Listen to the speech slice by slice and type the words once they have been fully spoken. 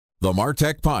The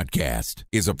MarTech Podcast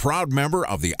is a proud member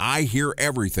of the I Hear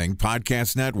Everything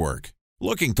Podcast Network.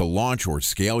 Looking to launch or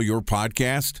scale your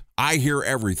podcast? I Hear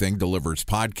Everything delivers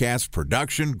podcast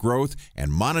production, growth,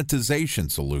 and monetization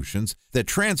solutions that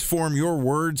transform your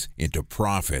words into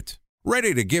profit.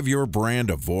 Ready to give your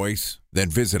brand a voice? Then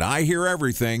visit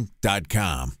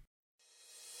iheareverything.com.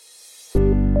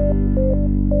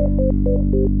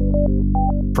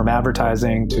 From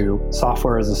advertising to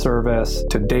software as a service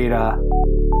to data.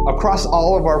 Across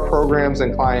all of our programs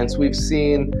and clients, we've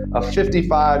seen a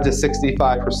 55 to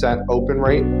 65% open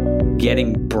rate.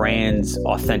 Getting brands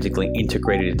authentically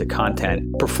integrated into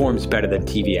content performs better than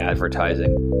TV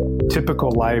advertising.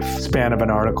 Typical lifespan of an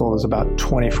article is about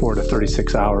 24 to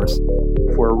 36 hours.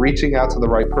 If we're reaching out to the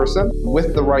right person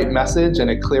with the right message and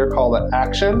a clear call to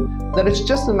action, then it's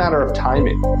just a matter of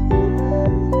timing.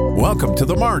 Welcome to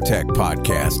the MarTech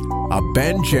Podcast, a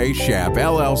Ben J. Schaap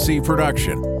LLC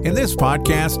production. In this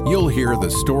podcast, you'll hear the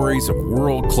stories of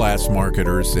world-class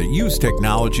marketers that use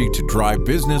technology to drive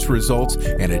business results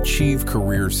and achieve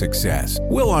career success.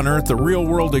 We'll unearth the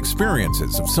real-world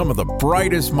experiences of some of the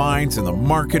brightest minds in the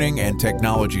marketing and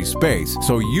technology space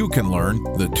so you can learn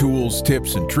the tools,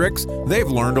 tips, and tricks they've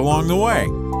learned along the way.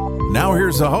 Now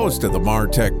here's the host of the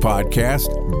MarTech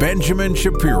Podcast, Benjamin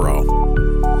Shapiro.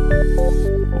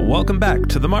 Welcome back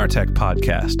to the MarTech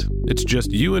Podcast. It's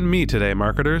just you and me today,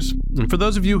 marketers. And for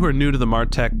those of you who are new to the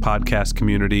MarTech Podcast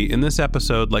community, in this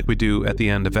episode, like we do at the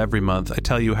end of every month, I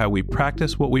tell you how we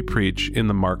practice what we preach in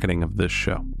the marketing of this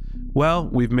show. Well,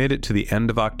 we've made it to the end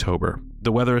of October.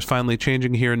 The weather is finally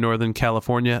changing here in Northern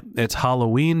California. It's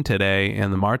Halloween today,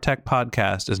 and the MarTech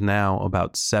Podcast is now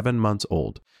about 7 months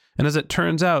old. And as it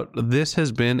turns out, this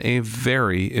has been a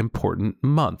very important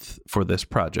month for this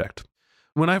project.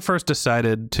 When I first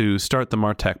decided to start the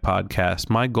MarTech Podcast,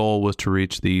 my goal was to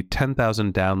reach the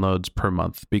 10,000 downloads per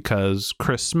month because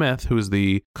Chris Smith, who is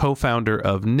the co-founder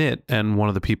of Knit and one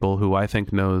of the people who I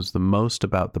think knows the most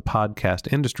about the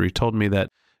podcast industry, told me that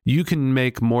you can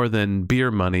make more than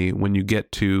beer money when you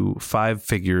get to 5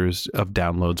 figures of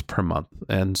downloads per month.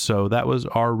 And so that was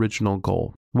our original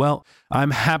goal. Well,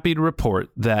 I'm happy to report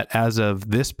that as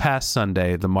of this past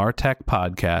Sunday, the MarTech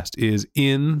Podcast is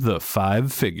in the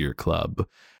 5-figure club.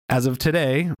 As of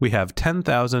today, we have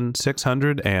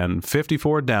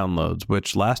 10,654 downloads,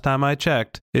 which last time I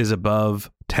checked is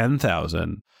above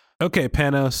 10,000. Okay,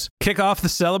 Panos, kick off the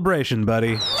celebration,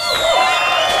 buddy.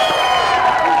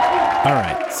 All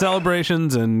right,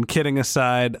 celebrations and kidding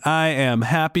aside, I am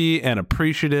happy and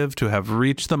appreciative to have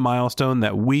reached the milestone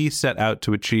that we set out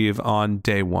to achieve on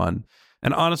day one.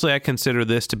 And honestly, I consider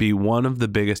this to be one of the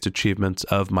biggest achievements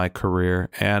of my career.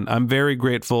 And I'm very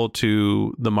grateful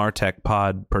to the MarTech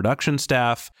Pod production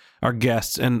staff, our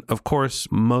guests, and of course,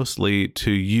 mostly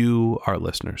to you, our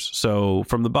listeners. So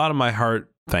from the bottom of my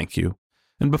heart, thank you.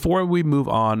 And before we move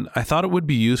on, I thought it would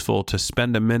be useful to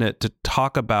spend a minute to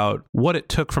talk about what it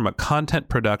took from a content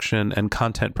production and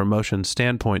content promotion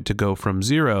standpoint to go from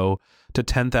 0 to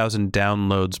 10,000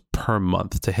 downloads per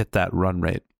month to hit that run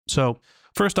rate. So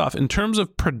first off, in terms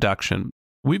of production,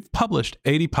 we've published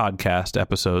 80 podcast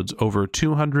episodes over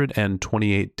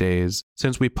 228 days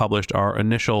since we published our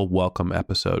initial welcome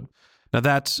episode. Now,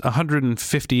 that's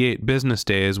 158 business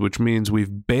days, which means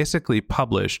we've basically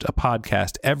published a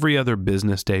podcast every other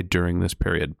business day during this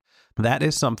period. That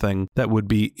is something that would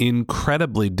be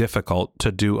incredibly difficult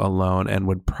to do alone and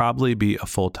would probably be a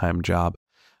full-time job.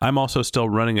 I'm also still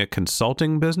running a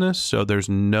consulting business, so there's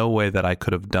no way that I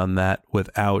could have done that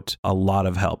without a lot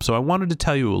of help. So I wanted to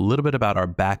tell you a little bit about our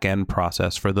back-end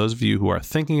process for those of you who are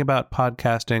thinking about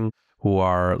podcasting, who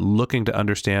are looking to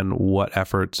understand what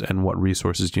efforts and what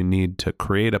resources you need to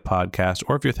create a podcast,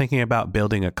 or if you're thinking about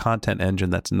building a content engine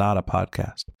that's not a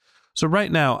podcast. So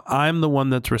right now, I'm the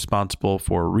one that's responsible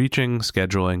for reaching,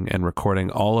 scheduling, and recording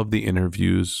all of the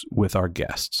interviews with our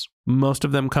guests. Most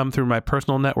of them come through my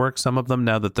personal network. Some of them,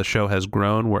 now that the show has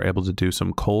grown, we're able to do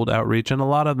some cold outreach, and a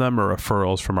lot of them are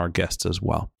referrals from our guests as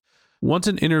well. Once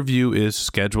an interview is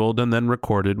scheduled and then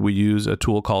recorded, we use a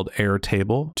tool called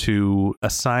Airtable to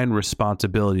assign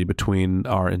responsibility between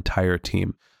our entire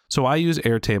team. So I use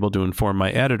Airtable to inform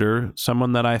my editor,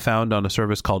 someone that I found on a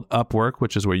service called Upwork,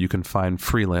 which is where you can find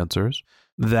freelancers,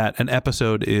 that an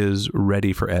episode is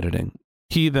ready for editing.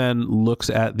 He then looks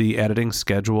at the editing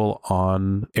schedule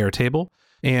on Airtable,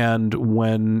 and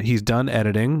when he's done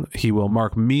editing, he will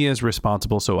mark me as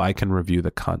responsible so I can review the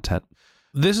content.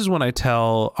 This is when I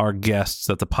tell our guests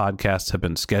that the podcasts have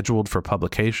been scheduled for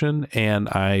publication, and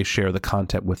I share the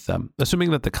content with them,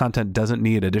 assuming that the content doesn't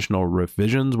need additional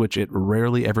revisions, which it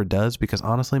rarely ever does, because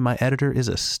honestly, my editor is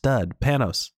a stud.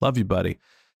 Panos, love you, buddy.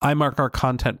 I mark our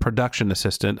content production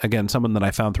assistant, again, someone that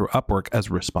I found through Upwork, as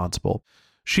responsible.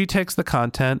 She takes the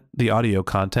content, the audio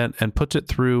content, and puts it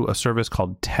through a service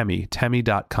called Temi,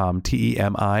 temi.com,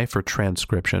 T-E-M-I, for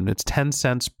transcription. It's 10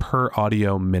 cents per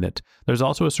audio minute. There's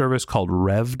also a service called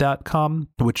rev.com,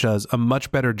 which does a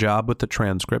much better job with the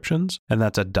transcriptions, and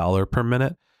that's $1 per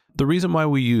minute. The reason why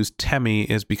we use Temi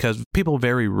is because people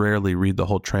very rarely read the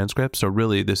whole transcript. So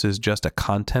really, this is just a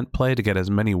content play to get as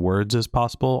many words as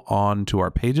possible onto our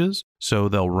pages, so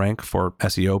they'll rank for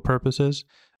SEO purposes.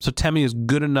 So Temi is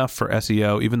good enough for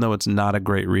SEO. Even though it's not a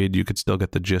great read, you could still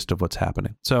get the gist of what's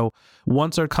happening. So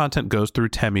once our content goes through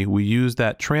Temi, we use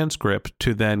that transcript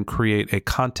to then create a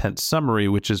content summary,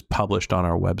 which is published on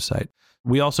our website.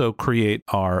 We also create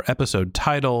our episode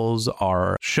titles,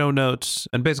 our show notes,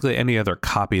 and basically any other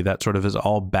copy that sort of is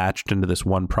all batched into this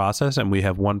one process. And we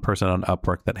have one person on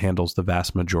Upwork that handles the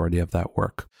vast majority of that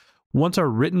work. Once our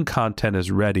written content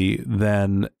is ready,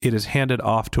 then it is handed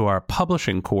off to our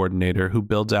publishing coordinator, who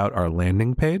builds out our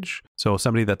landing page. So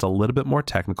somebody that's a little bit more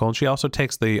technical. And she also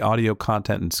takes the audio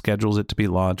content and schedules it to be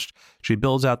launched. She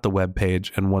builds out the web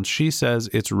page. And once she says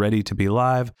it's ready to be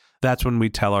live, that's when we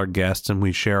tell our guests and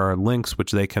we share our links,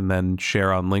 which they can then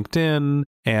share on LinkedIn.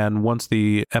 And once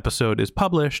the episode is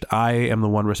published, I am the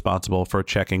one responsible for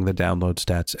checking the download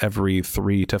stats every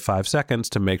 3 to 5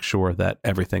 seconds to make sure that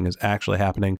everything is actually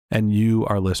happening and you,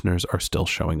 our listeners, are still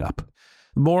showing up.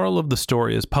 The moral of the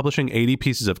story is publishing 80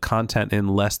 pieces of content in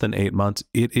less than 8 months.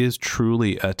 It is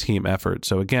truly a team effort.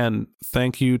 So again,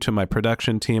 thank you to my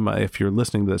production team. If you're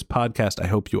listening to this podcast, I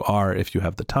hope you are if you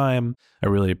have the time. I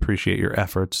really appreciate your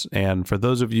efforts. And for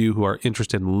those of you who are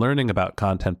interested in learning about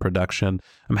content production,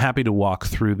 I'm happy to walk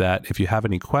through that. If you have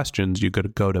any questions, you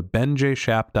could go to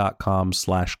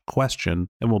benjshap.com/question,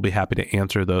 and we'll be happy to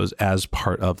answer those as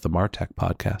part of the Martech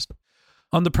podcast.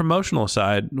 On the promotional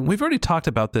side, we've already talked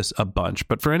about this a bunch,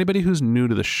 but for anybody who's new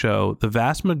to the show, the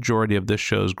vast majority of this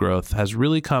show's growth has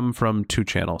really come from 2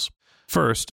 channels.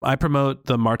 First, I promote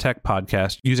the Martech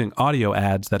podcast using audio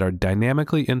ads that are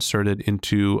dynamically inserted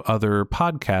into other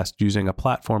podcasts using a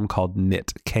platform called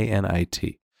Knit,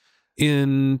 K-N-I-T.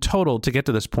 In total, to get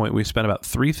to this point, we spent about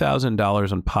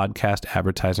 $3,000 on podcast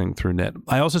advertising through Knit.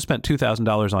 I also spent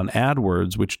 $2,000 on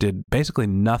AdWords, which did basically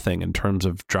nothing in terms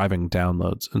of driving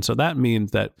downloads. And so that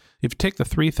means that if you take the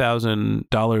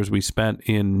 $3,000 we spent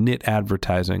in Knit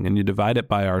advertising and you divide it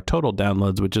by our total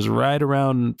downloads, which is right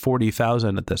around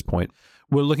 40,000 at this point,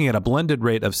 we're looking at a blended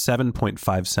rate of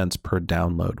 7.5 cents per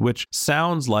download, which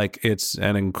sounds like it's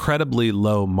an incredibly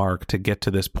low mark to get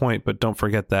to this point. But don't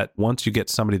forget that once you get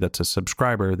somebody that's a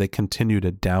subscriber, they continue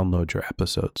to download your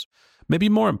episodes. Maybe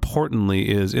more importantly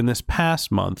is in this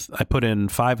past month, I put in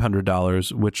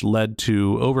 $500, which led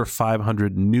to over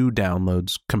 500 new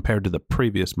downloads compared to the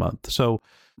previous month. So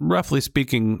roughly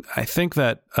speaking, I think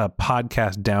that a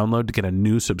podcast download to get a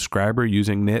new subscriber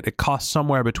using Knit, it costs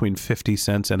somewhere between 50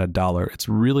 cents and $1. It's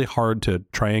really hard to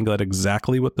triangulate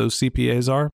exactly what those CPAs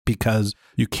are because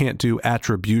you can't do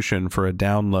attribution for a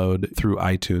download through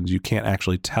iTunes. You can't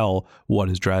actually tell what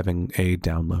is driving a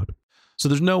download. So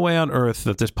there's no way on earth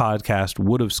that this podcast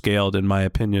would have scaled, in my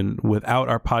opinion, without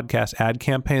our podcast ad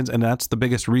campaigns. And that's the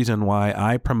biggest reason why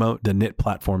I promote the Knit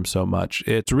platform so much.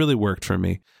 It's really worked for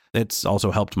me. It's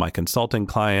also helped my consulting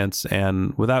clients.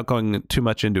 And without going too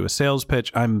much into a sales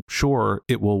pitch, I'm sure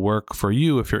it will work for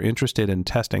you if you're interested in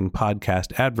testing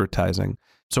podcast advertising.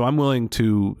 So I'm willing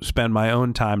to spend my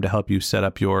own time to help you set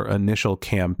up your initial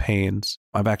campaigns.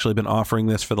 I've actually been offering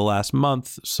this for the last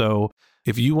month. So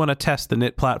if you want to test the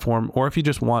Knit platform, or if you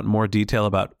just want more detail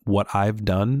about what I've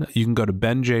done, you can go to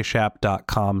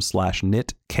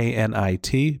benjshap.com/knit,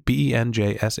 K-N-I-T,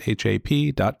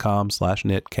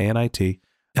 benjshap.com/knit, K-N-I-T.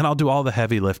 And I'll do all the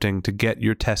heavy lifting to get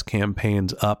your test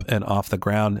campaigns up and off the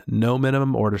ground. No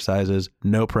minimum order sizes,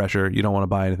 no pressure. You don't want to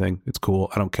buy anything. It's cool.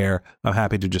 I don't care. I'm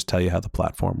happy to just tell you how the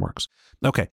platform works.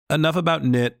 Okay, enough about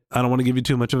Knit. I don't want to give you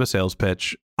too much of a sales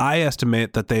pitch. I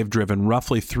estimate that they've driven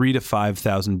roughly 3,000 to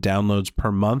 5,000 downloads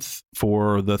per month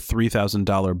for the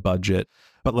 $3,000 budget.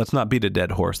 But let's not beat a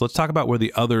dead horse. Let's talk about where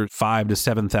the other 5,000 to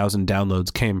 7,000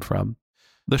 downloads came from.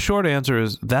 The short answer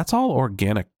is that's all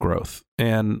organic growth.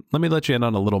 And let me let you in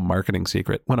on a little marketing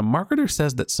secret. When a marketer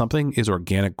says that something is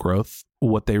organic growth,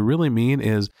 what they really mean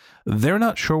is they're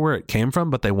not sure where it came from,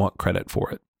 but they want credit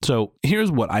for it. So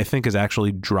here's what I think is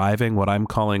actually driving what I'm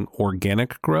calling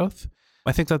organic growth.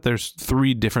 I think that there's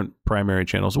 3 different primary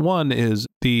channels. One is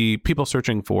the people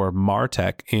searching for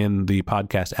MarTech in the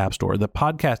podcast app store. The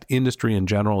podcast industry in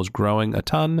general is growing a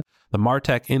ton. The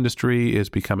MarTech industry is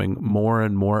becoming more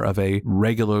and more of a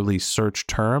regularly searched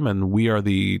term, and we are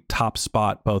the top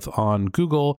spot both on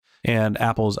Google and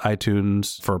Apple's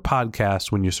iTunes for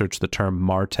podcasts when you search the term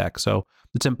MarTech. So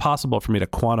it's impossible for me to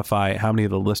quantify how many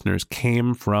of the listeners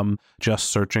came from just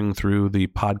searching through the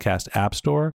podcast app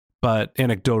store. But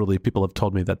anecdotally, people have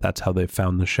told me that that's how they've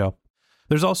found the show.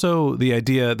 There's also the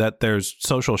idea that there's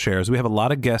social shares. We have a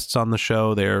lot of guests on the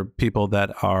show. They're people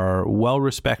that are well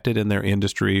respected in their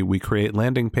industry. We create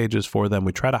landing pages for them.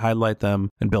 We try to highlight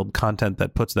them and build content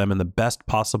that puts them in the best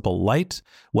possible light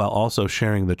while also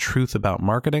sharing the truth about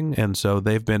marketing. And so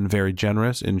they've been very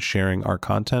generous in sharing our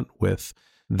content with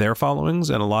their followings,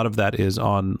 and a lot of that is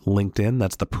on LinkedIn.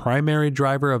 That's the primary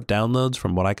driver of downloads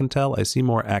from what I can tell. I see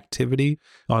more activity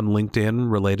on LinkedIn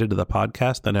related to the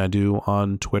podcast than I do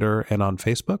on Twitter and on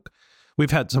Facebook.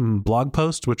 We've had some blog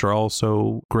posts, which are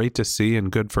also great to see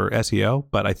and good for SEO,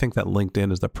 but I think that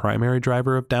LinkedIn is the primary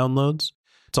driver of downloads.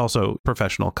 It's also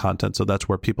professional content, so that's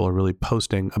where people are really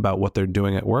posting about what they're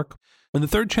doing at work. And the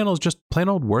third channel is just plain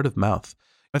old word of mouth.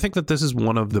 I think that this is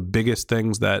one of the biggest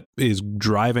things that is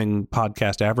driving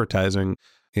podcast advertising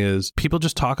is people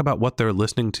just talk about what they're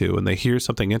listening to, and they hear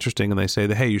something interesting and they say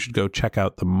that, hey, you should go check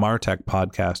out the MarTech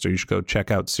podcast, or you should go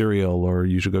check out Serial, or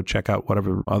you should go check out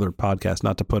whatever other podcast,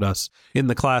 not to put us in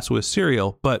the class with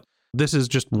Serial, but this is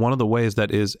just one of the ways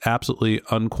that is absolutely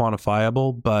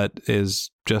unquantifiable, but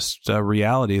is just a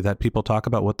reality that people talk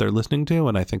about what they're listening to.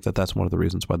 And I think that that's one of the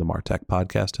reasons why the MarTech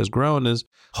podcast has grown is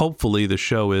hopefully the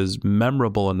show is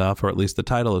memorable enough, or at least the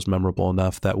title is memorable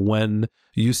enough that when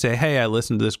you say, hey, I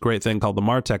listened to this great thing called the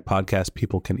MarTech podcast,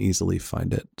 people can easily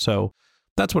find it. So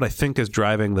that's what I think is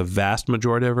driving the vast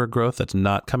majority of our growth that's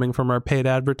not coming from our paid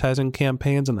advertising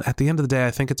campaigns. And at the end of the day,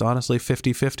 I think it's honestly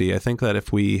 50-50. I think that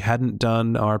if we hadn't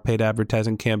done our paid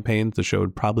advertising campaigns, the show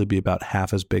would probably be about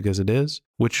half as big as it is,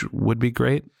 which would be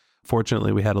great.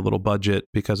 Fortunately, we had a little budget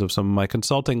because of some of my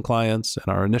consulting clients and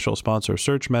our initial sponsor,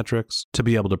 Searchmetrics, to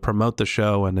be able to promote the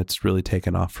show, and it's really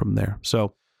taken off from there.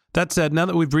 So that said, now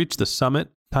that we've reached the summit,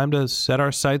 time to set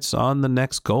our sights on the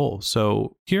next goal.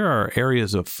 So here are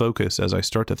areas of focus as I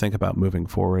start to think about moving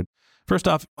forward. First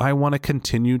off, I want to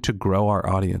continue to grow our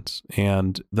audience.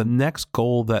 And the next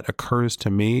goal that occurs to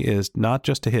me is not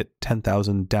just to hit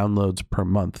 10,000 downloads per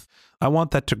month. I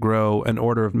want that to grow an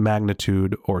order of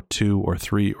magnitude or 2 or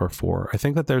 3 or 4. I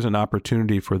think that there's an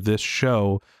opportunity for this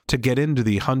show to get into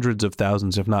the hundreds of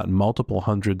thousands, if not multiple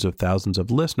hundreds of thousands of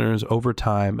listeners over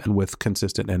time and with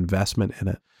consistent investment in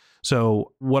it.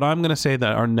 So what I'm going to say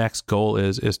that our next goal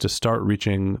is to start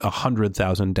reaching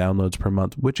 100,000 downloads per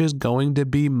month, which is going to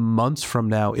be months from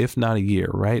now, if not a year,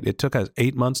 right? It took us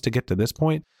 8 months to get to this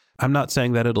point. I'm not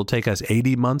saying that it'll take us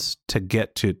 80 months to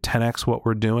get to 10x what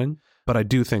we're doing, but I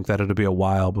do think that it'll be a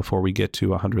while before we get to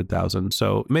 100,000.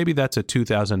 So maybe that's a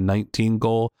 2019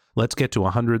 goal. Let's get to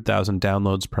 100,000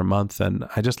 downloads per month. And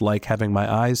I just like having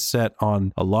my eyes set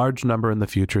on a large number in the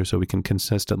future so we can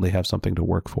consistently have something to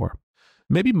work for.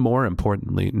 Maybe more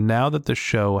importantly, now that the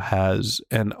show has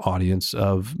an audience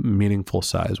of meaningful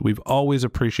size, we've always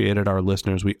appreciated our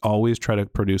listeners. We always try to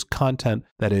produce content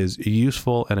that is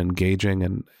useful and engaging.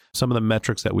 And some of the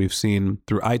metrics that we've seen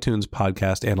through iTunes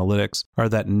podcast analytics are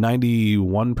that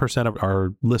 91% of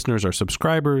our listeners are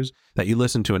subscribers, that you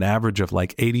listen to an average of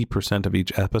like 80% of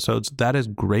each episode. That is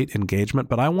great engagement,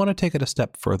 but I want to take it a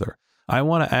step further. I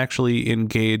want to actually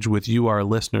engage with you, our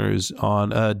listeners,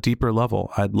 on a deeper level.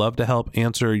 I'd love to help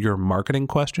answer your marketing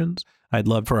questions. I'd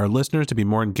love for our listeners to be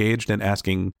more engaged in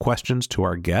asking questions to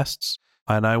our guests.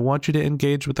 And I want you to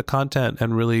engage with the content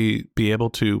and really be able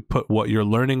to put what you're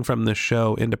learning from this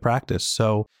show into practice.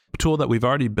 So a tool that we've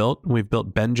already built, we've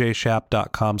built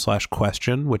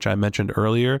benjshap.com/question, which I mentioned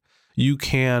earlier. You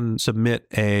can submit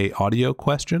a audio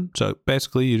question. So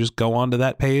basically you just go onto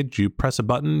that page, you press a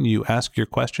button, you ask your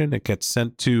question, it gets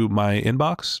sent to my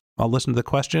inbox. I'll listen to the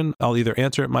question. I'll either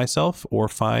answer it myself or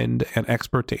find an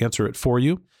expert to answer it for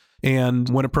you. And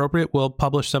when appropriate, we'll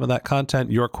publish some of that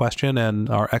content, your question and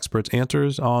our experts'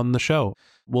 answers on the show.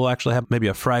 We'll actually have maybe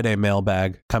a Friday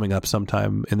mailbag coming up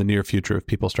sometime in the near future if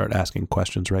people start asking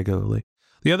questions regularly.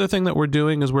 The other thing that we're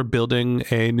doing is we're building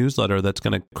a newsletter that's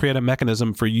going to create a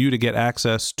mechanism for you to get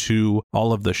access to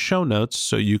all of the show notes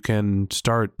so you can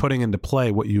start putting into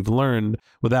play what you've learned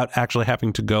without actually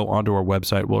having to go onto our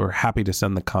website. We're happy to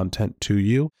send the content to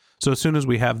you. So as soon as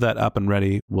we have that up and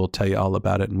ready, we'll tell you all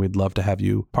about it, and we'd love to have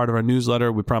you part of our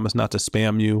newsletter. We promise not to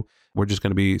spam you. We're just going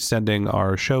to be sending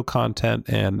our show content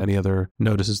and any other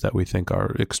notices that we think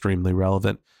are extremely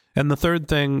relevant. And the third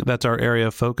thing that's our area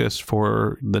of focus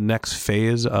for the next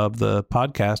phase of the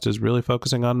podcast is really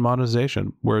focusing on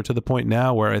monetization. We're to the point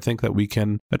now where I think that we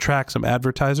can attract some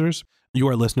advertisers. You,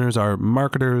 our listeners, are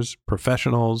marketers,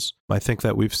 professionals. I think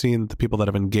that we've seen the people that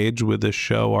have engaged with this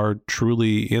show are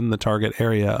truly in the target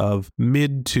area of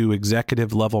mid to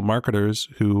executive level marketers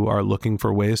who are looking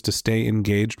for ways to stay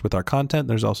engaged with our content.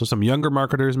 There's also some younger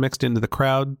marketers mixed into the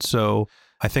crowd. So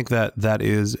I think that that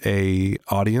is a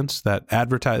audience that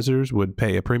advertisers would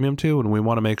pay a premium to, and we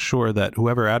want to make sure that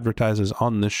whoever advertises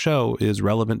on this show is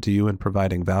relevant to you and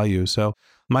providing value. So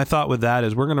my thought with that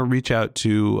is we're going to reach out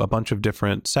to a bunch of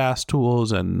different SaaS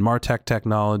tools and MarTech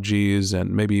technologies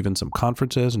and maybe even some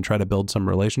conferences and try to build some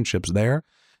relationships there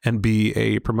and be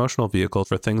a promotional vehicle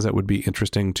for things that would be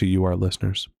interesting to you, our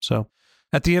listeners. So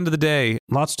at the end of the day,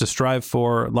 lots to strive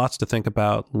for, lots to think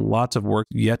about, lots of work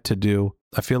yet to do.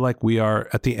 I feel like we are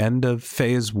at the end of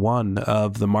phase 1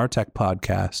 of the MarTech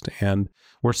podcast, and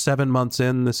we're 7 months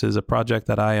in. This is a project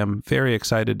that I am very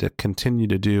excited to continue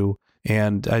to do.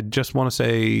 And I just want to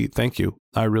say thank you.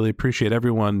 I really appreciate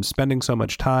everyone spending so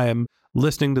much time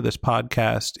listening to this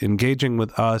podcast, engaging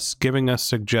with us, giving us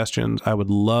suggestions. I would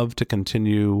love to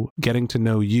continue getting to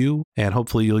know you, and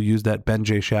hopefully you'll use that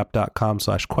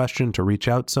benjshap.com/question to reach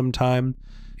out sometime.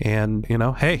 And,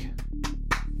 hey,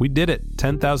 we did it.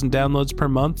 10,000 downloads per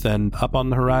month and up on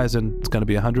the horizon. It's going to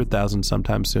be 100,000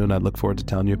 sometime soon. I look forward to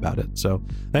telling you about it. So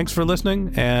thanks for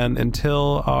listening. And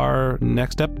until our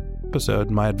next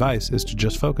episode, my advice is to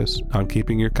just focus on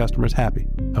keeping your customers happy.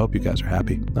 I hope you guys are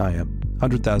happy. I am.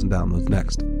 100,000 downloads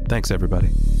next. Thanks, everybody.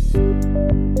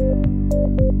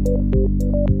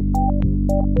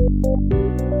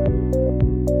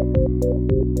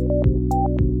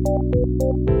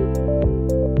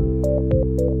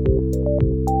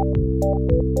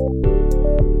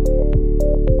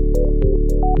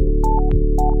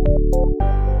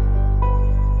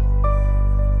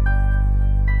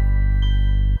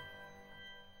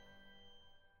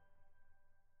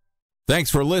 Thanks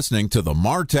for listening to the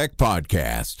MarTech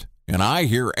Podcast, an I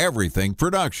Hear Everything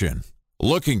production.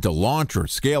 Looking to launch or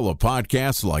scale a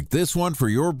podcast like this one for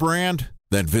your brand?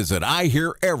 Then visit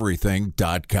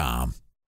iheareverything.com.